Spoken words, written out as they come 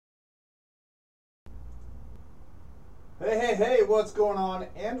Hey, what's going on?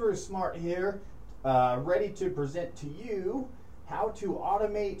 Andrew Smart here, ready to present to you how to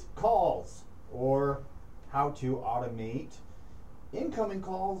automate calls or how to automate incoming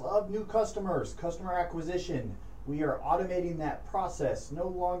calls of new customers, customer acquisition. We are automating that process. No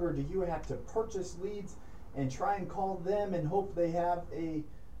longer do you have to purchase leads and try and call them and hope they have a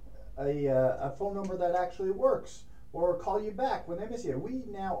phone number that actually works or call you back when they miss you. We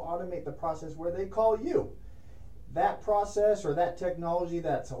now automate the process where they call you. That process or that technology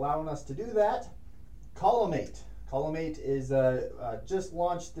that's allowing us to do that, Callomate. Callomate is just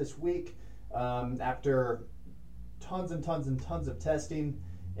launched this week after tons of testing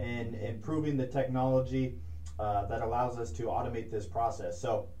and improving the technology that allows us to automate this process.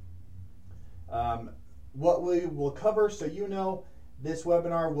 So what we will cover, so you know, this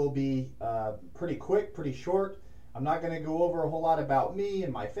webinar will be pretty quick, pretty short. I'm not going to go over a whole lot about me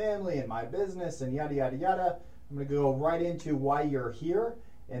and my family and my business and yada yada yada. I'm going to go right into why you're here,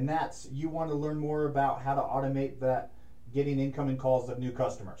 and that's you want to learn more about how to automate that getting incoming calls of new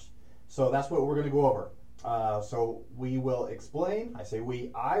customers. So that's what we're going to go over. So we will explain,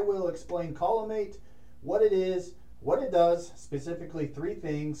 I will explain Callomate, what it is, what it does, specifically 3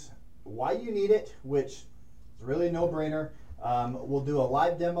 things, why you need it, which is really a no-brainer. We'll do a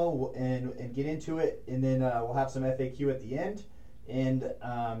live demo and get into it, and then we'll have some FAQ at the end. And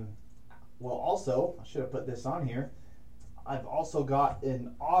well, also, I should have put this on here. I've also got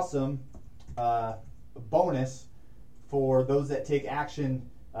an awesome bonus for those that take action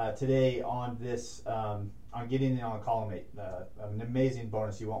today on this, on getting in on Callomate. An amazing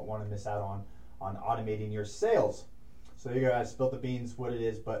bonus you won't want to miss out on automating your sales. So you guys spilled the beans what it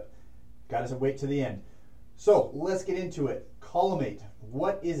is, but got to wait to the end. So let's get into it. Callomate,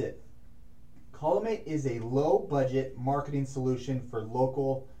 what is it? Callomate is a low-budget marketing solution for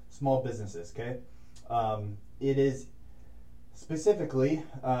local small businesses, okay? It is specifically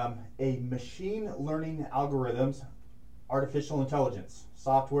a machine learning algorithms, artificial intelligence,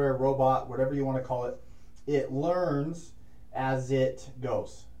 software, robot, whatever you want to call it. It learns as it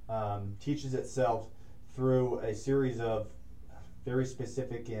goes, teaches itself through a series of very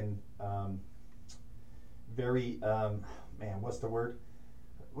specific and man, what's the word?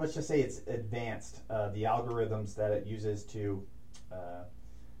 Let's just say it's advanced, the algorithms that it uses to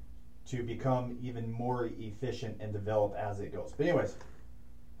become even more efficient and develop as it goes. But anyways,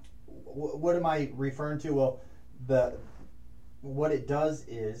 what am I referring to? Well, what it does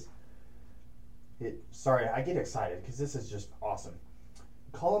is, sorry, I get excited because this is just awesome.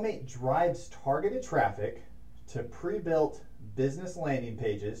 Callomate drives targeted traffic to pre-built business landing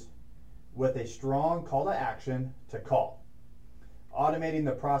pages with a strong call to action to call, automating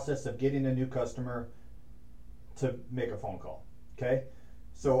the process of getting a new customer to make a phone call, okay?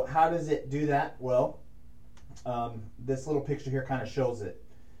 So how does it do that? Well, this little picture here kind of shows it.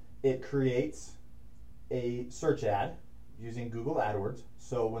 It creates a search ad using Google AdWords.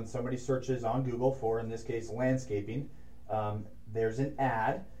 So when somebody searches on Google for, in this case, landscaping, there's an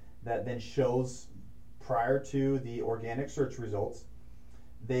ad that then shows prior to the organic search results.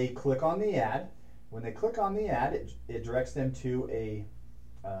 They click on the ad. When they click on the ad, it directs them to a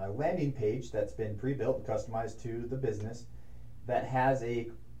landing page that's been pre-built and customized to the business that has the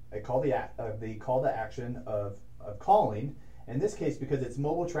call to action of calling. In this case, because it's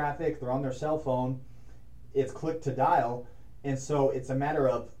mobile traffic, they're on their cell phone, it's click to dial, and so it's a matter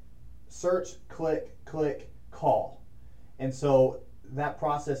of search, click, call. And so that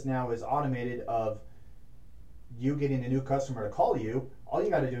process now is automated of you getting a new customer to call you. All you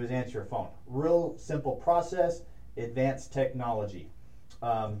got to do is answer your phone. Real simple process, advanced technology.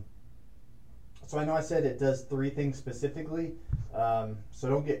 So I know I said it does 3 things specifically, so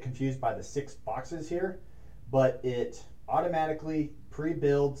don't get confused by the 6 boxes here, but it automatically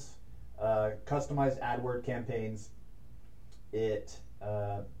pre-builds customized AdWord campaigns. It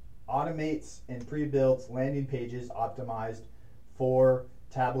automates and pre-builds landing pages optimized for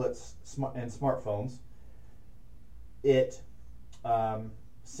tablets and smartphones. It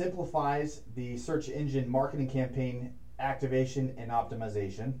simplifies the search engine marketing campaign activation and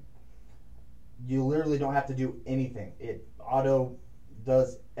optimization. You literally don't have to do anything. It auto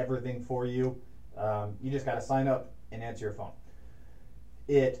does everything for you. You just got to sign up and answer your phone.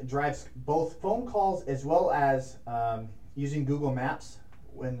 It drives both phone calls as well as using Google Maps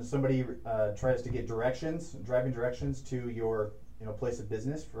when somebody tries to get directions, driving directions to your place of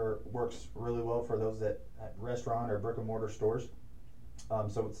business. Works really well for those that at restaurant or brick and mortar stores.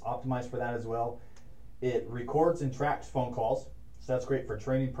 So it's optimized for that as well. It records and tracks phone calls. So that's great for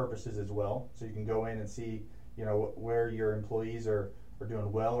training purposes as well. So you can go in and see, where your employees are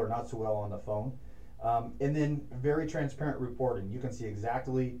doing well or not so well on the phone. And then very transparent reporting. You can see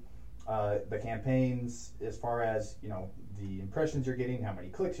exactly the campaigns as far as, you know, the impressions you're getting, how many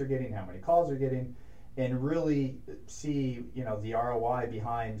clicks you're getting, how many calls you're getting, and really see, you know, the ROI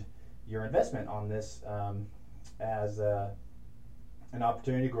behind your investment on this as an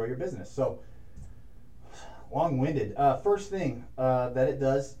opportunity to grow your business. So long-winded. First thing that it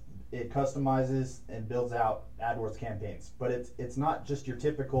does, it customizes and builds out AdWords campaigns, but it's not just your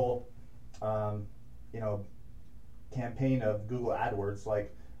typical you know, campaign of Google AdWords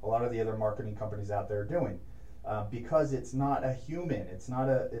like a lot of the other marketing companies out there are doing, because it's not a human. It's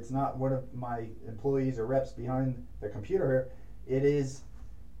not one of my employees or reps behind the computer here. It is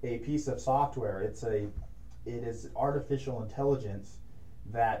a piece of software. It is artificial intelligence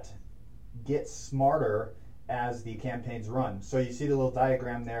that gets smarter as the campaigns run. So you see the little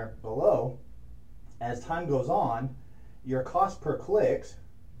diagram there below. As time goes on, your cost per clicks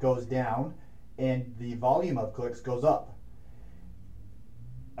goes down and the volume of clicks goes up.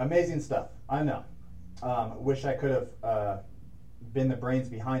 Amazing stuff, I know. Wish I could have been the brains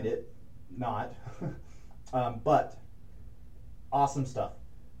behind it, not. But awesome stuff.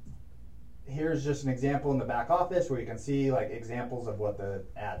 Here's just an example in the back office where you can see like examples of what the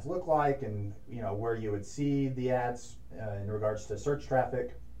ads look like, and you know where you would see the ads in regards to search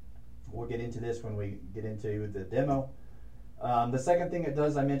traffic. We'll get into this when we get into the demo. The second thing it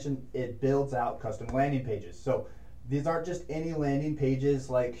does, I mentioned, it builds out custom landing pages. So these aren't just any landing pages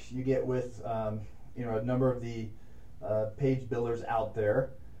like you get with you know, a number of the page builders out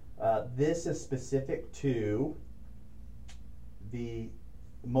there. This is specific to the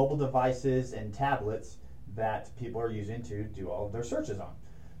mobile devices and tablets that people are using to do all of their searches on.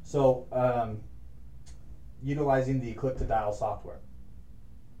 So utilizing the click-to-dial software.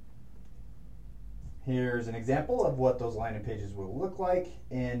 Here's an example of what those landing pages will look like,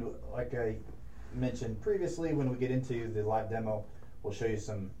 and like I mentioned previously, when we get into the live demo, we'll show you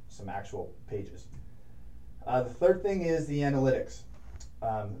some actual pages. The third thing is the analytics.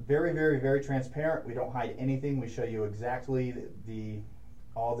 Very, very, very transparent. We don't hide anything. We show you exactly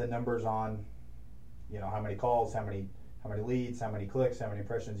all the numbers on, you know, how many calls, how many leads, how many clicks, how many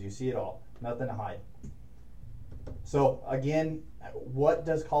impressions. You see it all. Nothing to hide. So again, what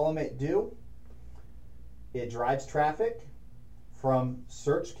does Callomate do? It drives traffic from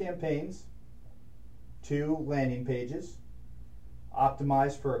search campaigns to landing pages,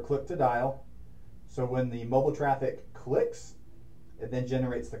 optimized for a click to dial. So when the mobile traffic clicks, it then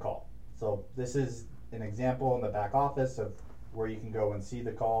generates the call. So this is an example in the back office of where you can go and see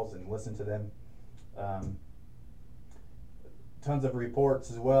the calls and listen to them. Tons of reports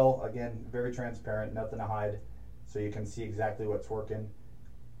as well. Again, very transparent, nothing to hide, so you can see exactly what's working.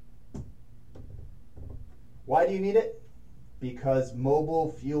 Why do you need it? Because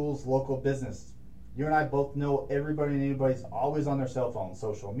mobile fuels local business. You and I both know everybody and anybody's always on their cell phone.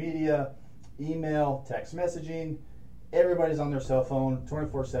 Social media, email, text messaging, everybody's on their cell phone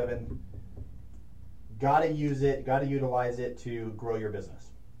 24/7. Gotta use it, gotta utilize it to grow your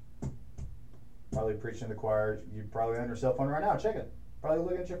business. Probably preaching to the choir. You're probably on your cell phone right now. Check it. Probably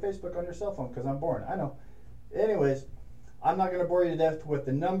looking at your Facebook on your cell phone because I'm boring. I know. Anyways, I'm not going to bore you to death with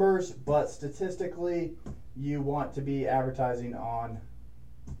the numbers, but statistically, you want to be advertising on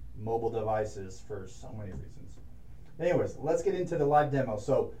mobile devices for so many reasons. Anyways, let's get into the live demo.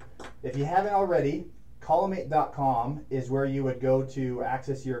 So if you haven't already, Callomate.com is where you would go to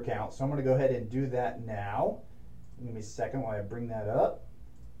access your account. So I'm going to go ahead and do that now. Give me a second while I bring that up.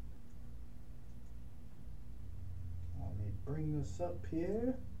 Let me bring this up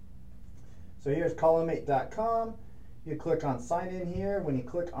here. So here's Callomate.com. You click on sign in here. When you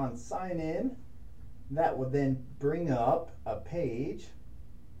click on sign in, that will then bring up a page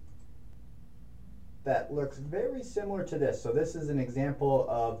that looks very similar to this. So this is an example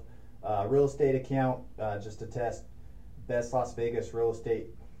of a real estate account, just to test best Las Vegas real estate.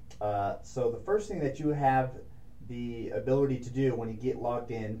 So the first thing that you have the ability to do when you get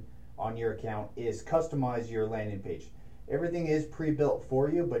logged in on your account is customize your landing page. Everything is pre-built for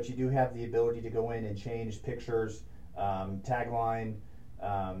you, but you do have the ability to go in and change pictures, tagline.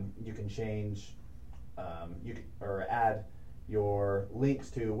 You can change or add your links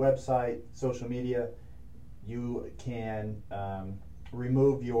to website, social media. You can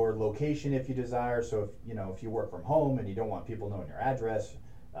remove your location if you desire. So if you work from home and you don't want people knowing your address,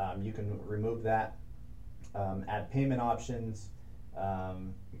 you can remove that. Add payment options,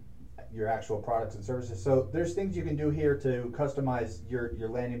 your actual products and services. So there's things you can do here to customize your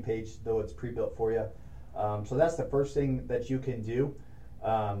landing page, though it's pre-built for you. So that's the first thing that you can do.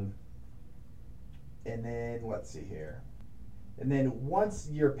 And then let's see here. And then once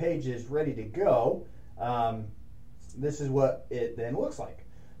your page is ready to go, this is what it then looks like.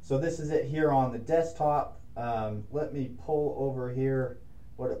 So this is it here on the desktop. Let me pull over here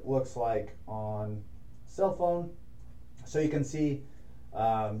what it looks like on cell phone. So you can see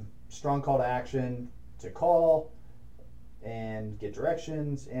strong call to action to call and get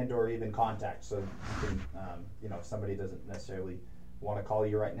directions and or even contact. So you can, if somebody doesn't necessarily want to call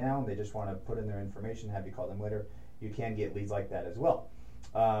you right now and they just want to put in their information, have you call them later, you can get leads like that as well.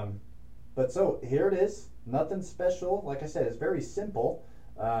 But so here it is, nothing special. Like I said, it's very simple.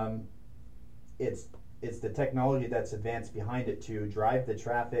 It's the technology that's advanced behind it to drive the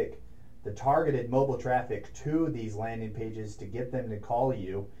traffic, the targeted mobile traffic to these landing pages to get them to call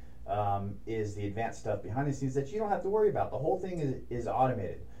you. Is the advanced stuff behind the scenes that you don't have to worry about. The whole thing is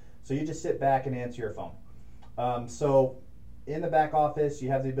automated. So you just sit back and answer your phone. So in the back office, you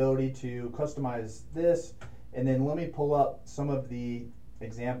have the ability to customize this. And then let me pull up some of the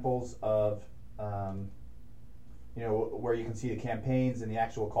examples of where you can see the campaigns and the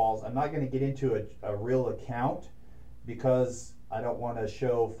actual calls. I'm not going to get into a real account because I don't want to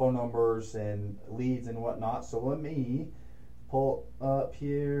show phone numbers and leads and whatnot. So let me pull up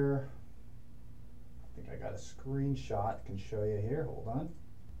here. I think I got a screenshot I can show you here. Hold on.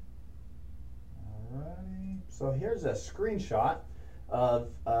 Alrighty. So here's a screenshot of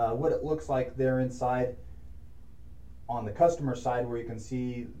what it looks like there inside on the customer side, where you can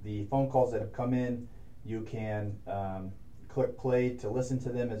see the phone calls that have come in. You can click play to listen to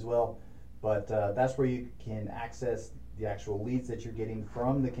them as well, but that's where you can access the actual leads that you're getting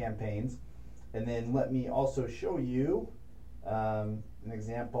from the campaigns. And then let me also show you an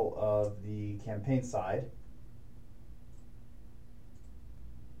example of the campaign side.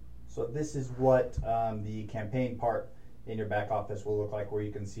 So this is what the campaign part in your back office will look like, where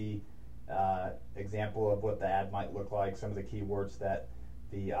you can see example of what the ad might look like, some of the keywords that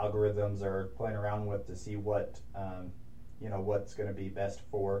the algorithms are playing around with to see what what's going to be best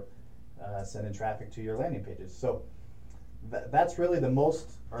for sending traffic to your landing pages. So that's really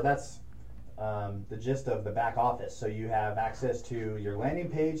that's the gist of the back office. So you have access to your landing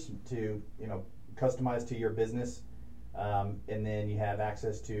page to customize to your business, and then you have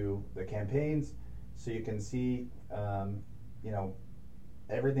access to the campaigns, so you can see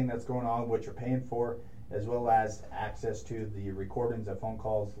everything that's going on, what you're paying for, as well as access to the recordings of phone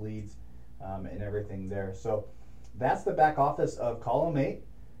calls, leads, and everything there. So that's the back office of Callomate.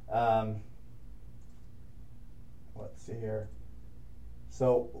 Let's see here.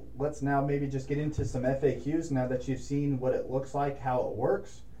 So let's now maybe just get into some FAQs now that you've seen what it looks like, how it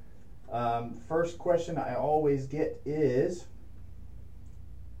works. First question I always get is,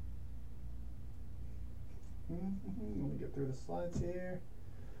 let me get through the slides here.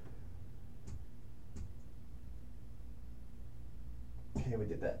 Okay, we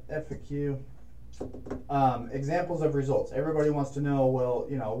did that FAQ. Examples of results. Everybody wants to know, well,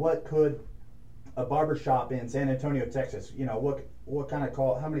 what could a barbershop in San Antonio, Texas, what kind of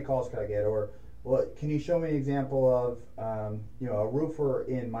call, how many calls could I get? Or, well, can you show me an example of, a roofer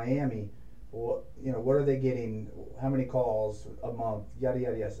in Miami? What are they getting? How many calls a month? Yada,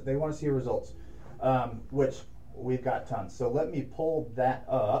 yada, yada. So they want to see results, which we've got tons. So let me pull that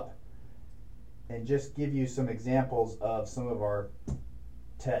up and just give you some examples of some of our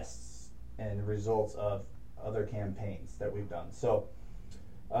tests and results of other campaigns that we've done. So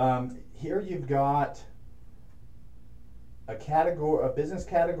here you've got a category, a business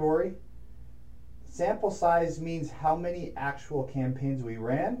category. Sample size means how many actual campaigns we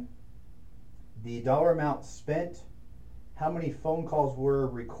ran. The dollar amount spent, how many phone calls were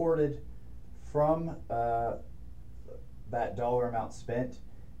recorded from that dollar amount spent.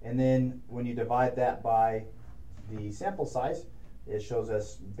 And then when you divide that by the sample size, it shows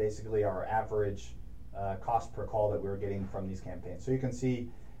us basically our average cost per call that we were getting from these campaigns. So you can see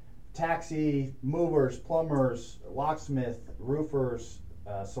taxi, movers, plumbers, locksmith, roofers,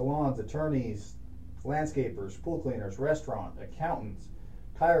 salons, attorneys, landscapers, pool cleaners, restaurant, accountants,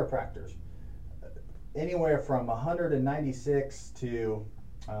 chiropractors, anywhere from 196 to,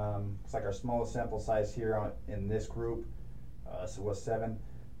 it's like our smallest sample size here in this group, so it was 7.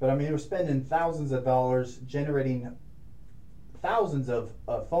 But I mean, we're spending thousands of dollars generating thousands of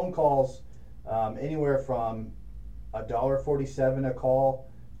phone calls, anywhere from $1.47 a call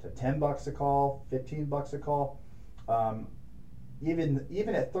to $10 a call, $15 a call.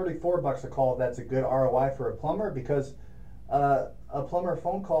 Even at $34 a call, that's a good ROI for a plumber, because a plumber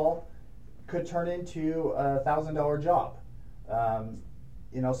phone call could turn into a $1,000 job.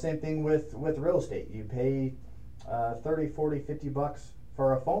 Same thing with real estate. You pay $30, $40, $50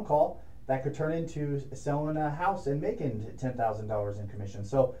 for a phone call, that could turn into selling a house and making $10,000 in commission.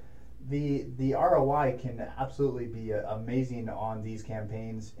 So the ROI can absolutely be amazing on these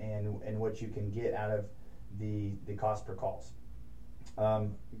campaigns and what you can get out of the cost per calls.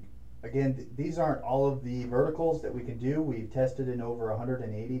 Again, these aren't all of the verticals that we can do. We've tested in over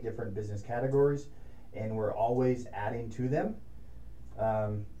 180 different business categories, and we're always adding to them.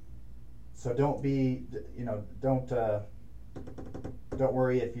 So don't be, don't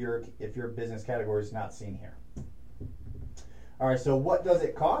worry if your business category is not seen here. All right, so what does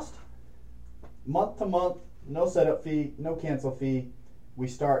it cost? Month to month, no setup fee, no cancel fee. We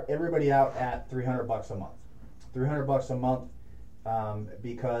start everybody out at $300 a month. $300 a month,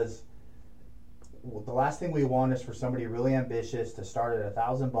 because the last thing we want is for somebody really ambitious to start at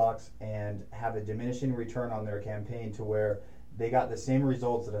 $1,000 and have a diminishing return on their campaign to where they got the same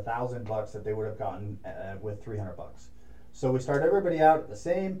results at $1,000 that they would have gotten with $300. So we start everybody out at the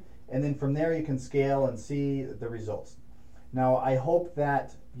same, and then from there you can scale and see the results. Now, I hope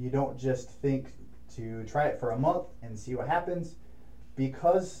that you don't just think to try it for a month and see what happens,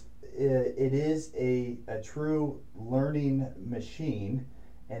 because it is a true learning machine,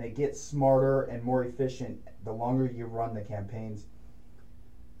 and it gets smarter and more efficient the longer you run the campaigns.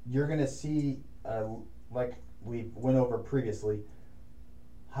 You're going to see, like we went over previously,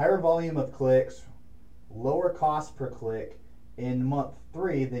 higher volume of clicks, lower cost per click in month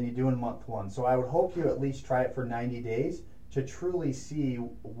 3 than you do in month 1. So I would hope you at least try it for 90 days to truly see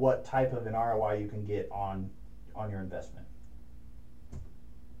what type of an ROI you can get on your investment.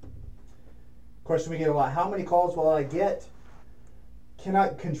 Question we get a lot: how many calls will I get?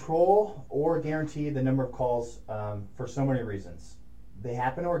 Cannot control or guarantee the number of calls for so many reasons. They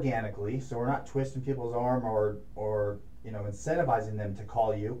happen organically, so we're not twisting people's arm or incentivizing them to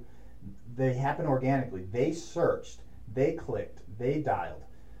call you. They happen organically. They searched, they clicked, they dialed.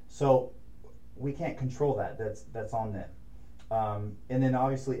 So we can't control that. That's on them. And then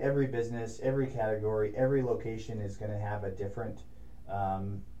obviously every business, every category, every location is going to have a different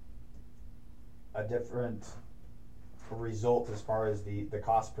result as far as the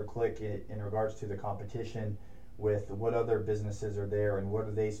cost per click in regards to the competition with what other businesses are there and what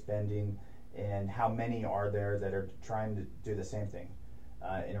are they spending and how many are there that are trying to do the same thing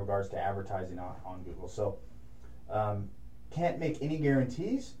in regards to advertising on Google. So can't make any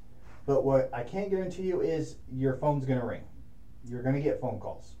guarantees, but what I can guarantee you is your phone's going to ring. You're going to get phone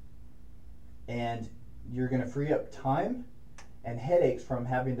calls, and you're going to free up time and headaches from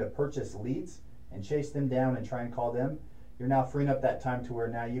having to purchase leads and chase them down and try and call them. You're now freeing up that time to where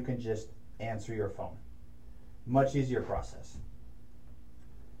now you can just answer your phone. Much easier process.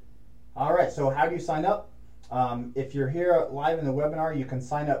 All right, so how do you sign up? If you're here live in the webinar, you can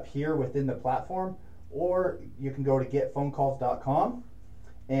sign up here within the platform, or you can go to getphonecalls.com.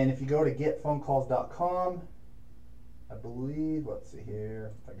 And if you go to getphonecalls.com, I believe, let's see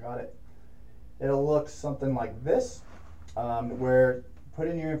here, if I got it, it'll look something like this, where put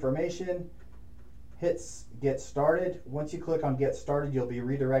in your information, hits get started. Once you click on get started, you'll be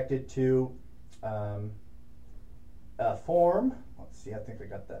redirected to a form. Let's see, I think I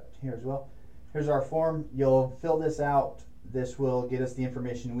got that here as well. Here's our form. You'll fill this out. This will get us the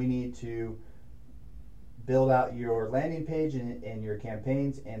information we need to build out your landing page and your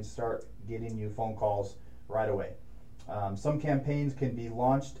campaigns and start getting you phone calls right away. Some campaigns can be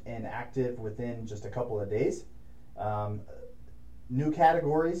launched and active within just a couple of days. New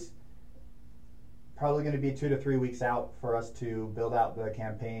categories, probably going to be 2 to 3 weeks out for us to build out the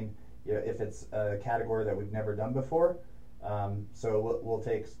campaign if it's a category that we've never done before. So we'll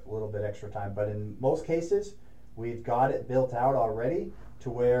take a little bit extra time, but in most cases we've got it built out already to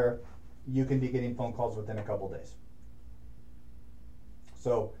where you can be getting phone calls within a couple days.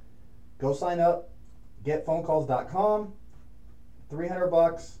 So go sign up, getphonecalls.com,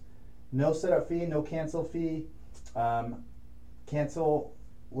 $300, no setup fee, no cancel fee. Cancel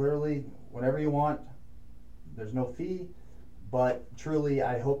literally whenever you want. There's no fee, but truly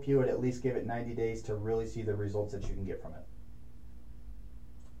I hope you would at least give it 90 days to really see the results that you can get from it.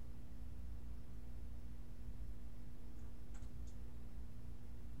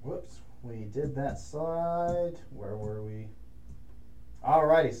 Whoops, we did that slide. Where were we?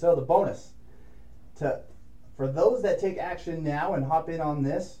 Alrighty, so the bonus. For those that take action now and hop in on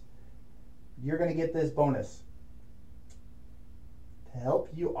this, you're going to get this bonus. To help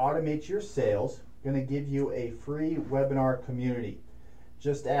you automate your sales, I'm going to give you a free webinar community.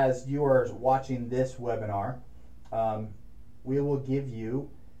 Just as you are watching this webinar, we will give you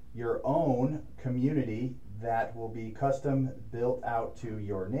your own community that will be custom built out to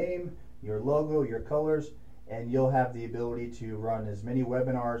your name, your logo, your colors, and you'll have the ability to run as many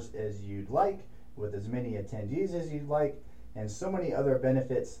webinars as you'd like, with as many attendees as you'd like, and so many other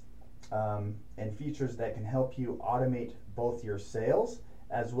benefits and features that can help you automate both your sales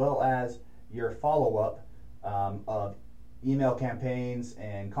as well as your follow-up of email campaigns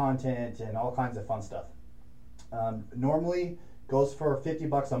and content and all kinds of fun stuff. Normally goes for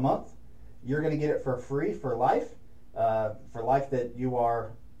 $50 a month. You're going to get it for free for life that you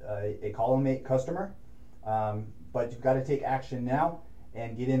are a Callomate customer. But you've got to take action now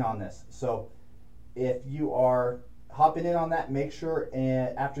and get in on this. So if you are hopping in on that, make sure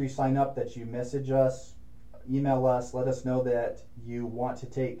after you sign up that you message us, email us, let us know that you want to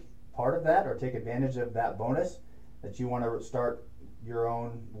take part of that or take advantage of that bonus, that you want to start your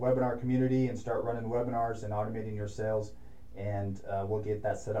own webinar community and start running webinars and automating your sales, and we'll get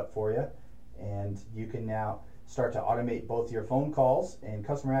that set up for you. And you can now start to automate both your phone calls and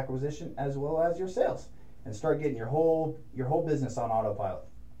customer acquisition as well as your sales, and start getting your whole business on autopilot.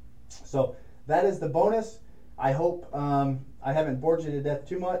 So that is the bonus. I hope I haven't bored you to death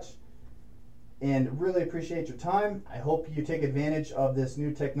too much, and really appreciate your time. I hope you take advantage of this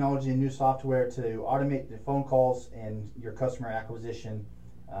new technology and new software to automate the phone calls and your customer acquisition.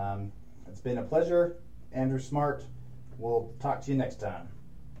 It's been a pleasure. Andrew Smart. We'll talk to you next time.